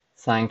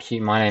Thank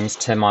you. My name's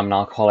Tim. I'm an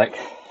alcoholic.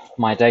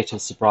 My date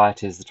of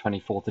sobriety is the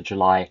 24th of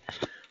July,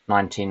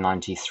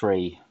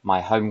 1993. My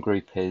home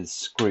group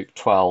is Group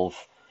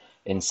 12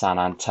 in San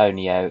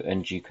Antonio,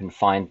 and you can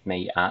find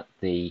me at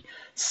the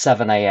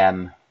 7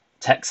 a.m.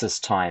 Texas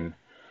time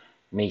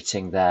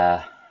meeting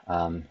there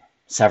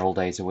several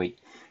days a week.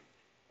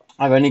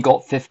 I've only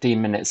got 15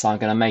 minutes, so I'm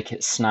going to make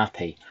it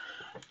snappy.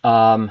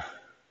 I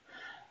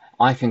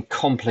can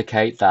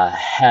complicate the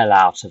hell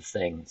out of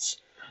things.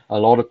 A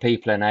lot of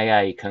people in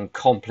AA can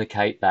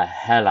complicate the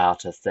hell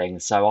out of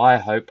things, so I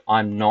hope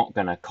I'm not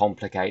going to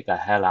complicate the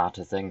hell out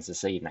of things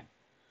this evening.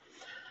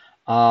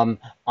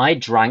 I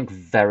drank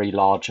very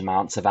large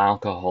amounts of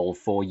alcohol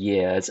for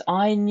years.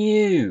 I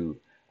knew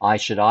I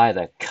should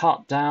either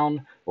cut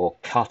down or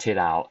cut it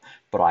out,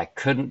 but I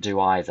couldn't do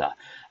either.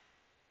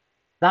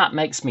 That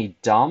makes me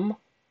dumb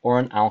or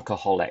an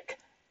alcoholic.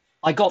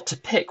 I got to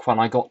pick when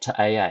I got to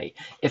AA.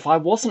 If I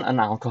wasn't an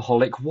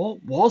alcoholic,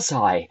 what was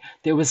I?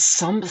 There was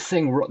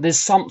something wrong. There's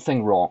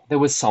something wrong. There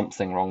was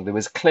something wrong. There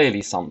was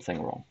clearly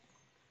something wrong.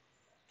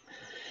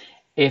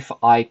 If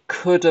I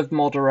could have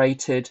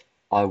moderated,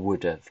 I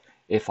would have.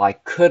 If I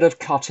could have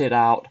cut it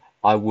out,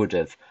 I would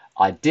have.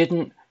 I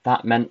didn't.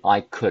 That meant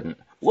I couldn't.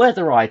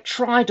 Whether I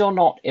tried or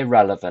not,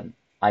 irrelevant.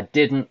 I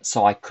didn't,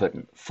 so I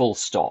couldn't. Full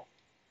stop.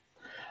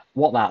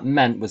 What that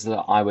meant was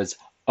that I was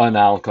an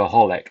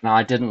alcoholic. Now,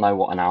 I didn't know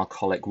what an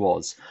alcoholic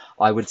was.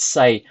 I would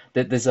say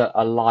that there's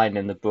a line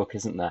in the book,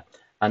 isn't there?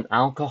 An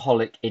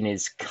alcoholic in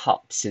his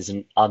cups is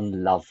an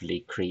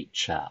unlovely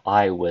creature.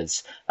 I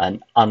was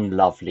an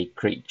unlovely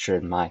creature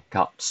in my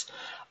cups.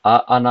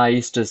 And I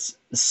used to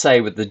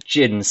say with the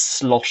gin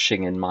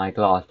sloshing in my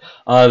glass,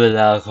 I'm an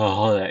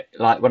alcoholic,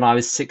 like when I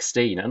was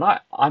 16. And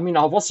I mean,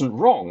 I wasn't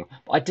wrong,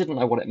 but I didn't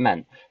know what it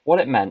meant. What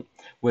it meant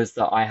was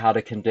that I had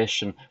a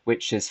condition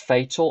which is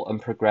fatal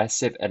and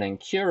progressive and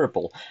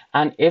incurable.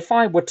 And if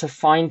I were to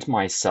find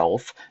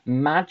myself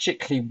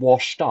magically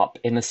washed up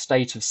in a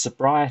state of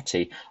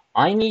sobriety,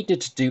 I needed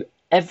to do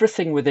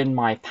everything within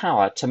my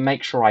power to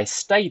make sure I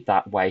stayed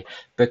that way,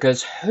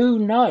 because who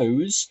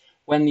knows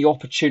when the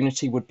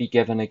opportunity would be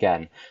given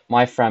again.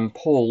 My friend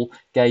Paul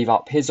gave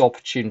up his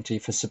opportunity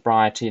for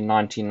sobriety in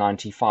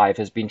 1995,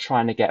 has been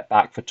trying to get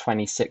back for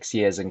 26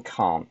 years and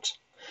can't.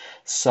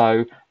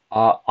 So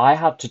I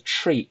had to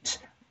treat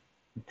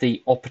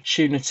the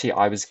opportunity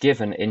I was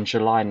given in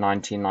July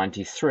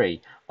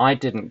 1993. I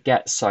didn't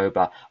get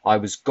sober, I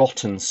was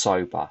gotten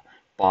sober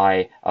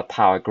by a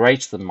power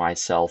greater than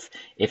myself.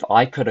 If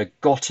I could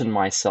have gotten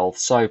myself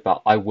sober,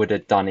 I would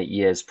have done it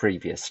years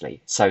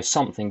previously. So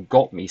something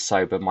got me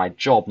sober. My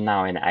job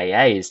now in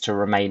AA is to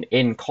remain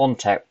in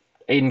contact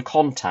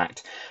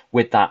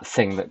with that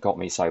thing that got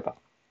me sober.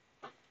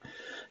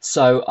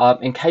 So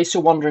in case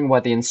you're wondering where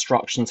the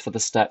instructions for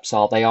the steps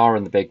are, they are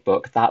in the big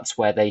book. That's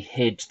where they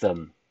hid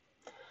them.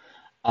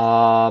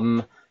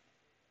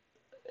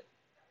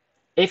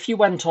 If you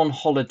went on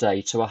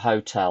holiday to a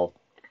hotel,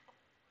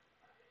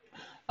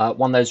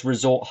 one of those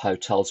resort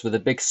hotels with a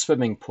big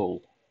swimming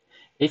pool,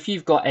 if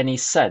you've got any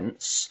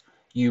sense,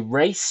 you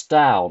race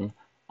down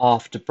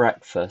after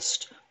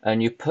breakfast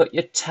and you put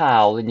your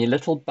towel in your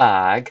little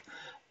bag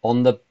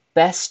on the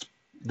best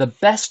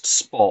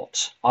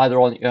spot, either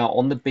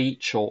on the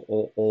beach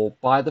or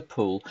by the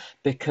pool,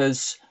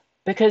 because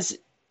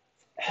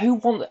who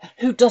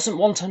doesn't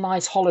want a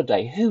nice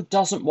holiday? Who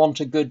doesn't want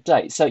a good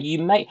day? So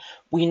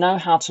we know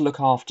how to look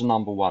after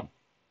number one.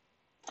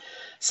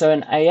 So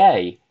in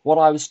AA, what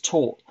I was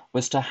taught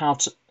was how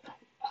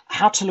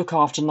to look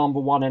after number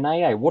one in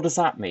AA. What does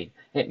that mean?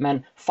 It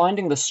meant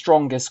finding the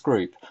strongest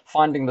group,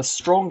 finding the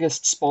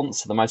strongest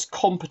sponsor, the most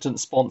competent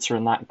sponsor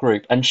in that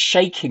group, and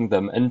shaking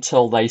them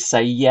until they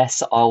say,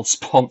 yes, I'll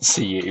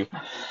sponsor you.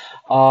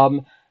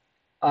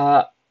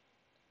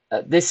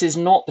 This is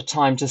not the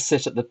time to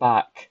sit at the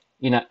back.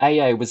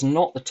 AA was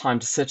not the time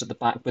to sit at the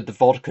back with the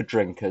vodka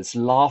drinkers,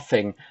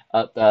 laughing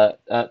at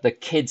the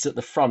kids at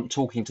the front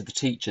talking to the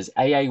teachers.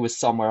 AA was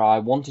somewhere I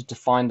wanted to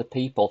find the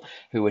people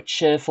who were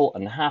cheerful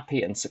and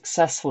happy and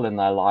successful in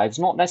their lives,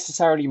 not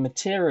necessarily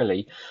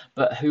materially,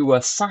 but who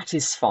were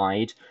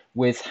satisfied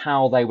with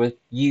how they were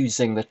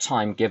using the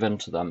time given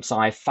to them. So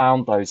I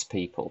found those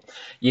people.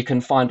 You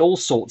can find all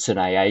sorts in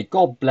AA.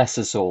 God bless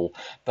us all.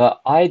 But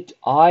I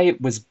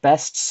was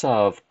best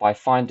served by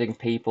finding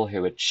people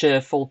who are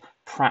cheerful,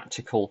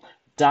 practical,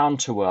 down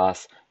to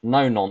earth,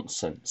 no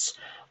nonsense.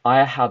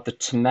 I had the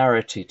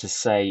temerity to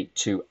say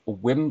to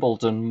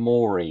Wimbledon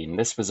Maureen,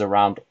 this was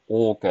around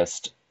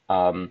August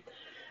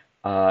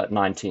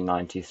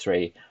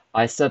 1993,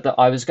 I said that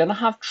I was going to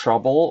have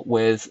trouble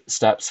with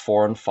steps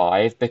 4 and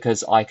 5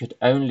 because I could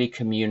only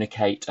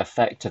communicate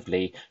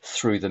effectively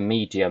through the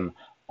medium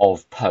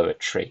of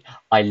poetry.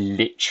 I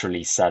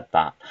literally said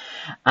that.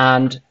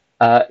 And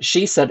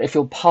she said, if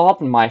you'll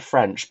pardon my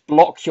French,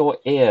 block your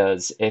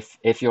ears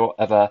if you're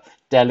of a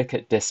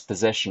delicate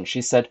disposition.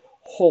 She said,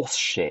 horse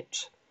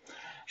shit.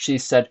 She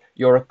said,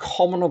 you're a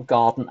common or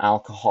garden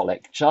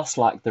alcoholic, just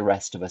like the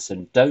rest of us,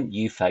 and don't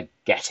you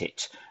forget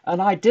it. And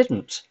I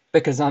didn't,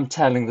 because I'm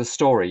telling the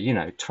story,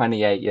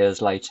 28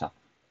 years later.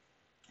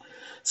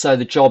 So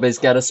the job is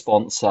get a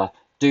sponsor,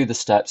 do the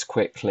steps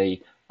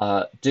quickly,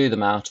 do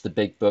them out of the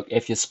big book.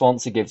 If your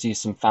sponsor gives you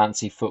some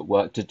fancy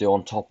footwork to do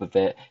on top of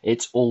it,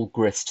 it's all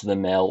grist to the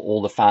mill.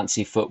 All the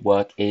fancy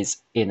footwork is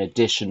in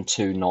addition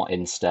to, not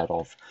instead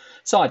of.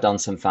 So I've done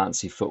some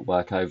fancy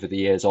footwork over the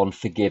years on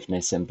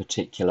forgiveness in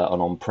particular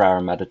and on prayer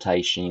and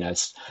meditation.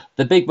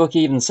 The big book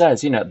even says,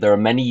 there are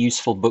many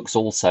useful books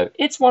also.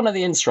 It's one of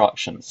the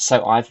instructions.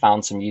 So I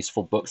found some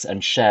useful books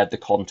and shared the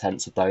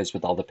contents of those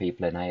with other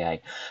people in AA.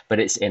 But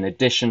it's in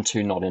addition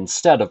to, not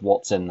instead of,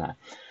 what's in there.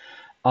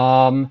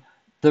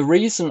 The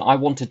reason I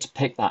wanted to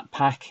pick that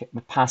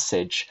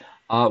passage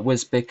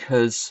was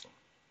because,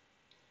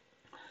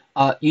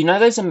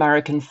 those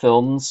American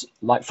films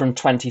like from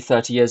 20,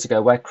 30 years ago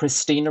where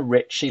Christina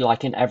Ricci,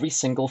 like in every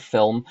single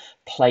film,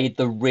 played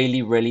the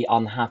really, really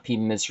unhappy,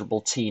 miserable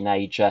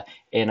teenager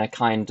in a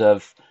kind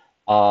of,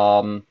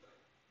 cotton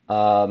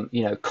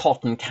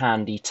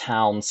candy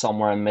town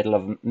somewhere in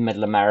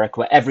middle America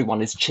where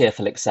everyone is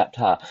cheerful except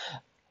her.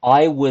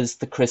 I was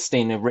the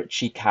Christina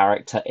Ricci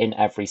character in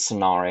every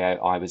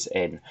scenario I was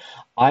in.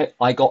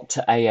 I got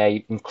to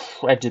AA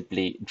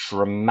incredibly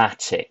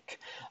dramatic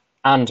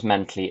and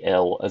mentally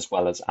ill as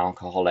well as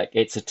alcoholic.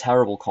 It's a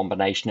terrible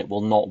combination. It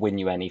will not win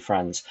you any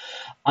friends.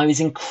 I was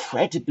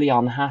incredibly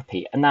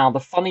unhappy. And now the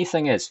funny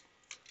thing is,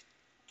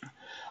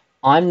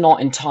 I'm not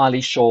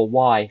entirely sure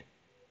why.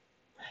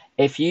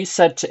 If you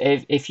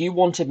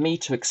wanted me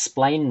to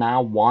explain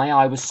now why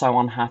I was so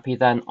unhappy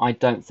then, I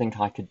don't think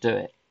I could do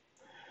it.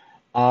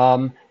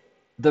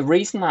 The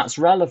reason that's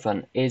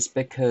relevant is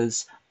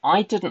because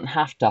I didn't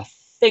have to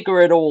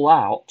figure it all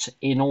out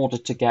in order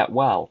to get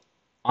well.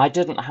 I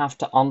didn't have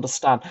to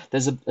understand.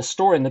 There's a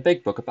story in the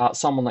big book about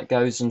someone that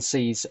goes and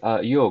sees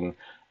Jung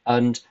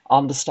and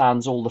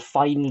understands all the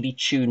finely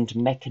tuned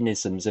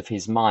mechanisms of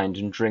his mind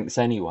and drinks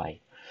anyway.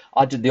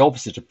 I did the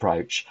opposite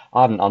approach.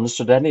 I haven't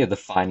understood any of the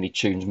finely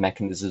tuned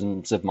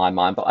mechanisms of my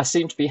mind, but I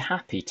seem to be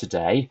happy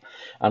today,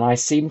 and I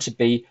seem to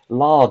be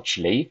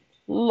largely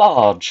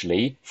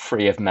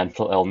free of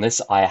mental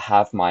illness. I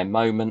have my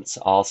moments,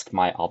 ask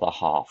my other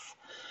half.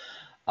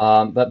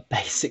 But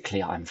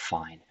basically I'm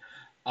fine.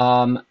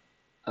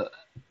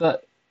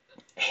 But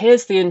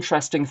here's the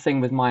interesting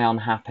thing with my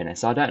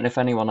unhappiness. I don't know if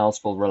anyone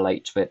else will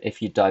relate to it.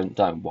 If you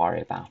don't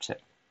worry about it.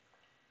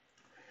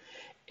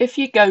 If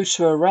you go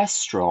to a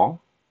restaurant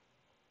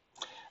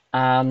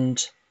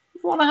and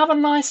you want to have a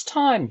nice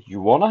time,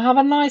 you want to have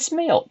a nice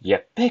meal, you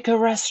pick a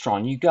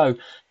restaurant, you go,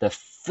 the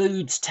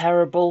food's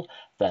terrible,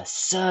 the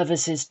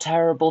service is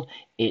terrible,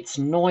 it's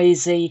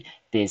noisy,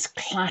 there's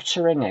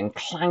clattering and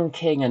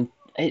clanking, and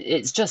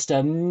it's just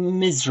a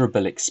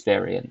miserable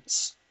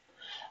experience.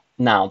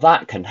 Now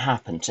that can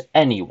happen to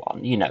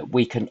anyone,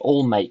 we can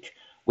all make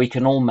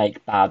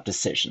bad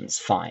decisions,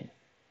 fine.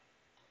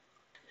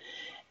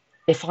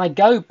 If I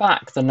go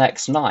back the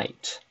next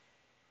night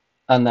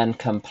and then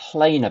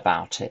complain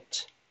about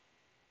it,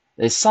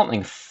 there's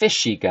something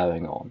fishy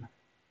going on.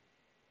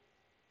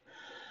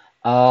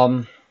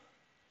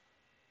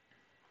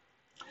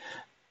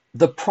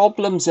 The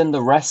problems in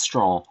the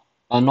restaurant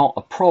are not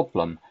a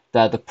problem.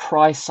 They're the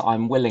price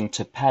I'm willing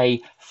to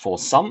pay for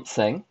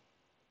something.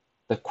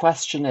 The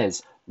question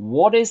is,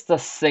 what is the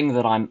thing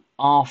that I'm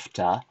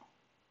after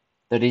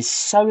that is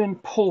so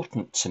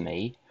important to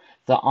me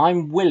that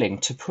I'm willing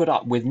to put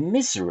up with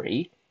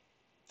misery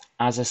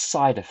as a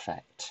side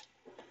effect?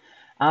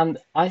 And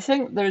I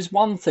think there's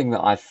one thing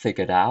that I've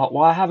figured out.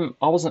 Well,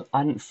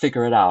 I didn't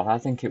figure it out. I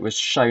think it was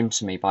shown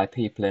to me by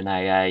people in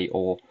AA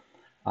or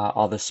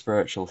other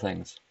spiritual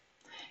things.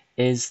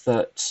 Is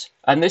that,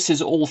 and this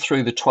is all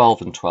through the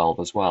 12 and 12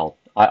 as well.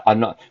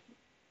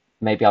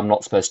 Maybe I'm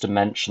not supposed to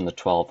mention the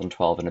 12 and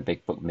 12 in a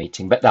big book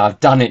meeting, but I've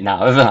done it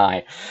now, haven't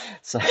I?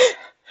 So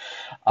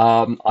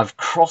I've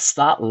crossed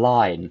that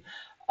line.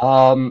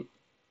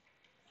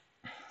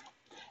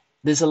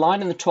 There's a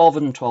line in the 12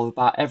 and 12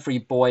 about every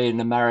boy in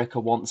America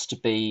wants to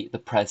be the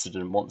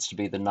president, wants to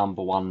be the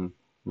number one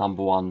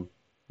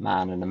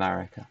man in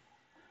America.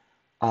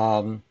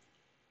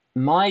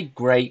 My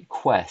great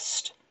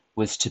quest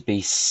was to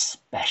be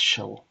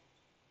special.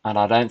 And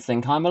I don't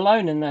think I'm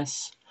alone in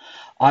this.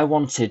 I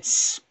wanted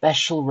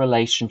special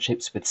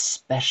relationships with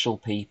special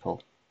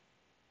people.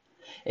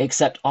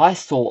 Except I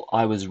thought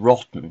I was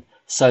rotten.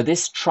 So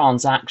this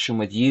transaction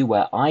with you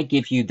where I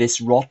give you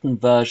this rotten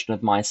version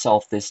of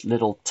myself, this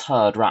little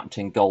turd wrapped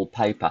in gold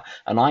paper,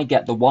 and I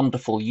get the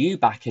wonderful you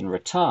back in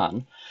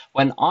return,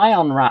 when I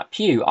unwrap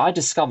you, I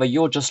discover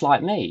you're just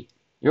like me.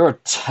 You're a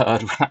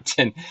turd wrapped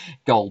in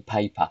gold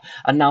paper.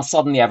 And now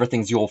suddenly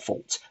everything's your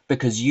fault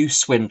because you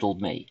swindled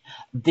me.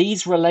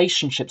 These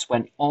relationships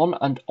went on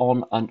and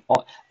on and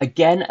on,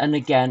 again and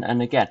again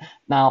and again.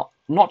 Now,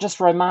 not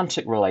just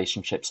romantic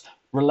relationships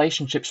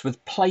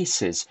with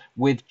places,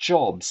 with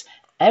jobs.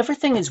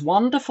 Everything is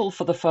wonderful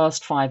for the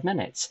first 5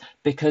 minutes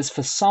because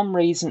for some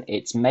reason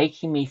it's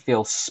making me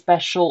feel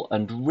special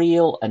and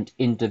real and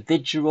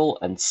individual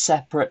and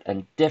separate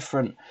and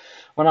different.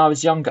 When I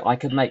was younger, I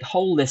could make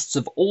whole lists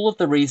of all of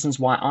the reasons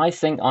why I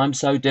think I'm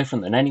so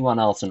different than anyone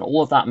else, and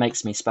all of that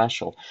makes me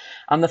special.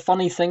 And the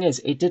funny thing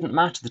is, it didn't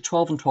matter. The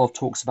 12 and 12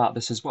 talks about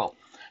this as well,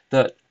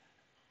 that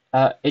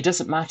it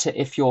doesn't matter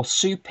if you're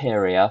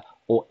superior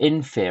or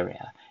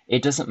inferior.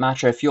 It doesn't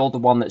matter if you're the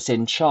one that's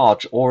in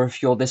charge or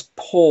if you're this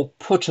poor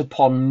put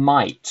upon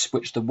mite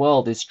which the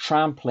world is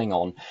trampling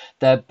on.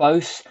 They're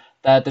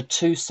the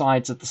two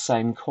sides of the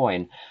same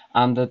coin,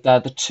 and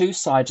they're the two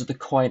sides of the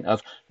coin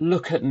of,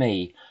 look at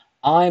me,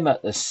 I'm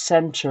at the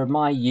center of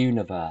my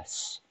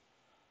universe.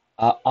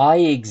 I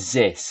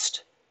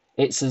exist.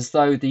 It's as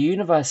though the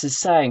universe is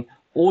saying,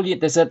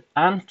 there's an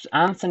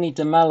Anthony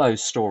de Mello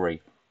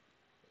story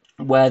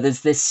where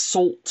there's this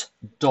salt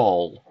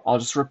doll. I'll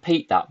just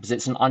repeat that because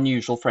it's an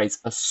unusual phrase.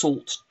 A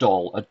salt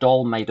doll, a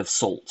doll made of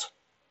salt.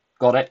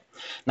 Got it?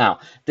 Now,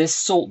 this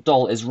salt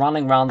doll is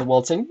running around the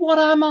world saying, what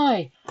am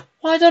I?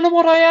 I don't know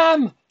what I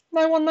am.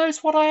 No one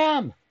knows what I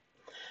am.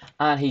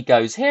 And he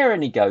goes here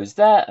and he goes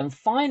there, and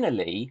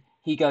finally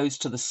he goes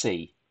to the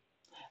sea.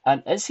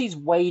 And as he's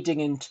wading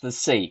into the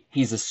sea,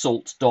 he's a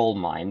salt doll,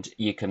 mind.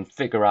 You can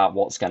figure out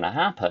what's going to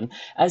happen.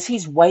 As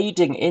he's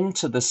wading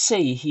into the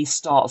sea, he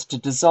starts to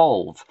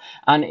dissolve.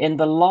 And in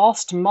the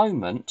last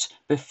moment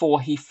before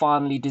he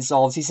finally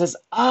dissolves, he says,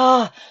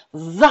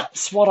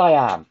 that's what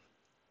I am.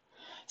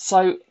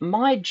 So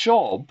my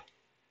job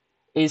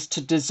is to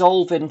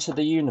dissolve into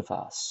the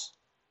universe.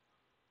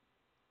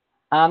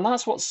 And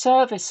that's what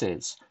service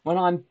is. When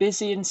I'm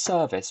busy in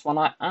service, when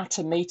I'm at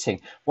a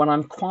meeting, when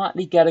I'm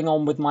quietly getting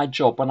on with my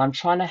job, when I'm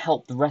trying to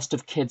help the rest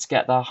of kids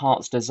get their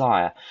heart's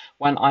desire,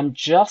 when I'm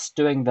just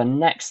doing the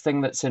next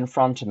thing that's in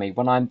front of me,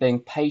 when I'm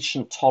being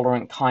patient,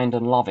 tolerant, kind,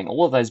 and loving,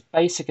 all of those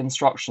basic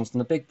instructions in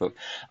the big book,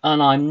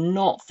 and I'm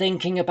not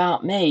thinking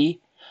about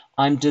me,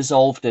 I'm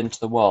dissolved into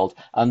the world.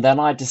 And then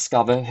I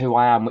discover who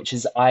I am, which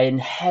is I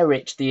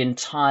inherit the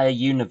entire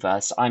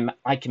universe.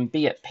 I can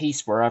be at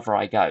peace wherever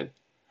I go.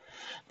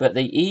 But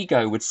the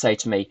ego would say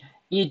to me,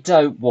 you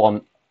don't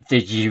want the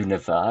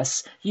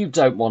universe. You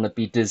don't want to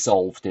be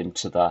dissolved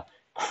into the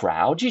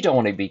crowd. You don't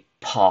want to be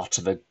part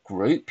of a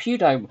group.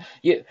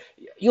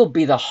 You'll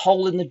be the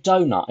hole in the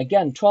donut.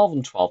 Again, 12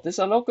 and 12. There's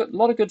a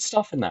lot of good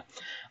stuff in there.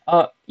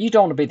 You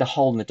don't want to be the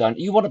hole in the donut.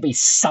 You want to be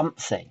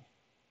something.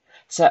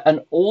 So, and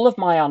all of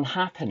my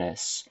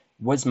unhappiness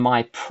was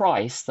my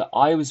price that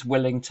I was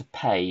willing to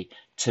pay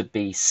to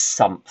be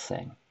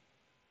something.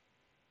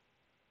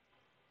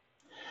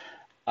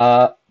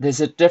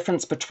 There's a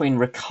difference between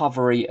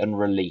recovery and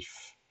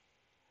relief.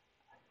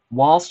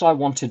 Whilst I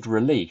wanted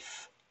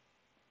relief,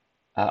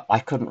 I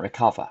couldn't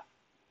recover.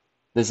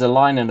 There's a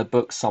line in a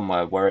book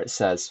somewhere where it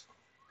says,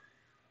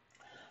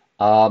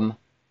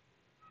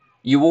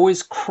 you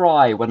always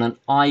cry when an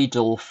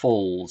idol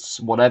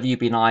falls, whatever you've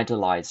been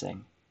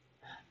idolizing.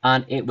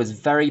 And it was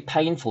very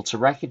painful to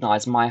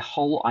recognize my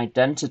whole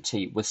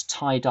identity was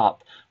tied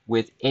up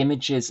with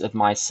images of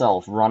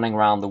myself running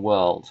around the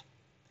world.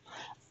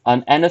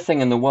 And anything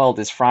in the world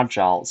is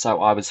fragile,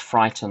 so I was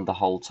frightened the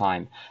whole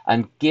time.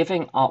 And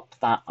giving up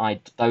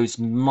those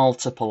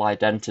multiple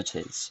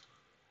identities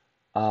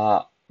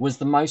was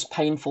the most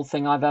painful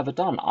thing I've ever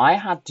done. I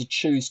had to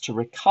choose to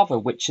recover,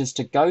 which is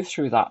to go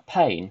through that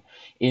pain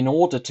in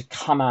order to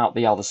come out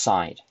the other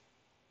side.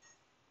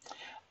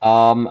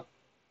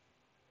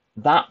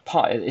 That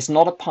part is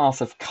not a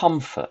path of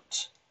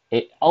comfort.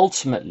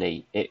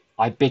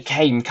 I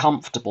became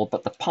comfortable,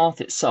 but the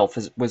path itself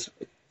was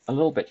a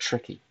little bit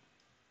tricky.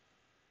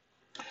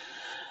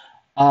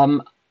 I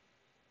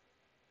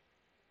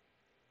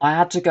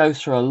had to go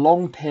through a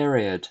long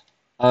period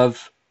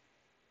of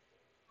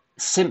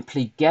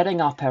simply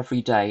getting up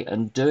every day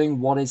and doing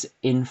what is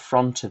in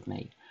front of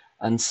me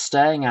and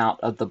staying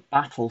out of the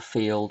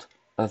battlefield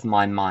of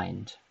my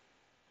mind.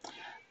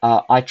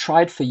 I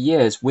tried for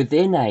years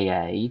within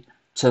AA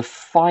to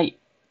fight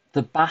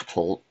the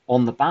battle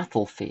on the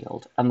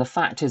battlefield, and the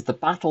fact is the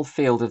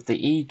battlefield of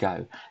the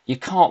ego, you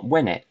can't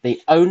win it.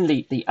 The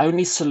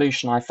only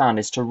solution I found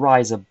is to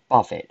rise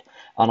above it.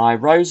 And I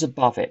rose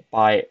above it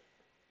by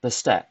the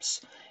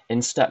steps.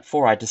 In step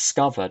 4, I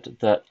discovered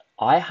that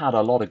I had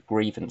a lot of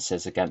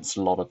grievances against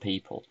a lot of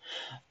people.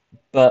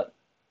 But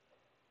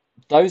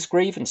those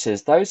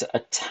grievances, those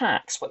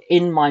attacks were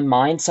in my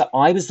mind, so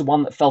I was the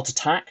one that felt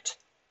attacked.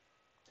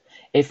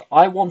 If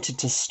I wanted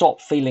to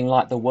stop feeling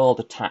like the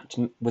world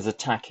was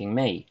attacking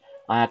me,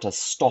 I had to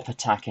stop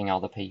attacking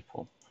other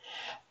people.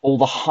 All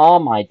the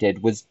harm I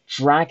did was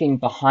dragging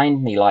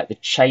behind me like the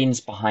chains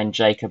behind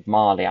Jacob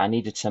Marley. I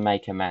needed to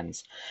make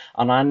amends.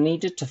 And I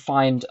needed to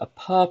find a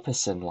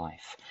purpose in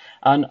life.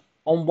 And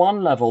on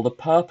one level, the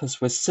purpose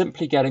was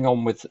simply getting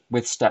on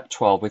with step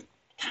 12, with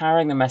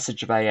carrying the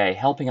message of AA,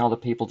 helping other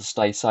people to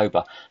stay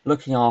sober,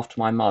 looking after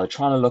my mother,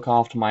 trying to look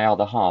after my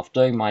other half,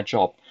 doing my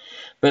job.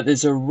 But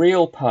there's a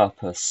real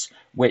purpose,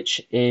 which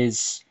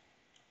is,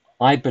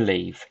 I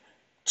believe,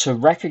 to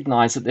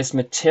recognize that this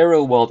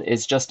material world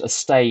is just a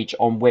stage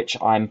on which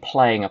I'm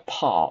playing a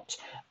part.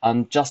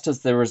 And just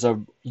as there is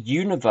a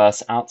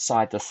universe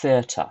outside the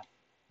theatre,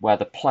 where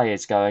the play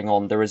is going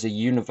on, there is a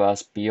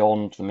universe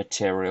beyond the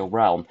material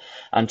realm,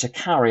 and to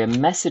carry a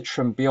message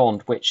from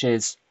beyond, which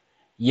is,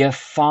 you're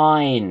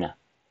fine.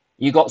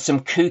 You got some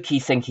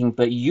kooky thinking,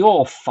 but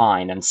you're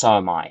fine, and so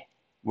am I.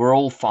 We're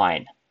all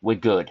fine. We're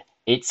good.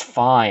 It's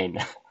fine.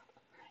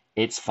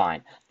 It's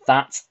fine.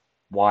 That's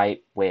why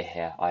we're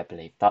here, I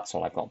believe. That's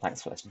all I've got.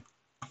 Thanks for listening.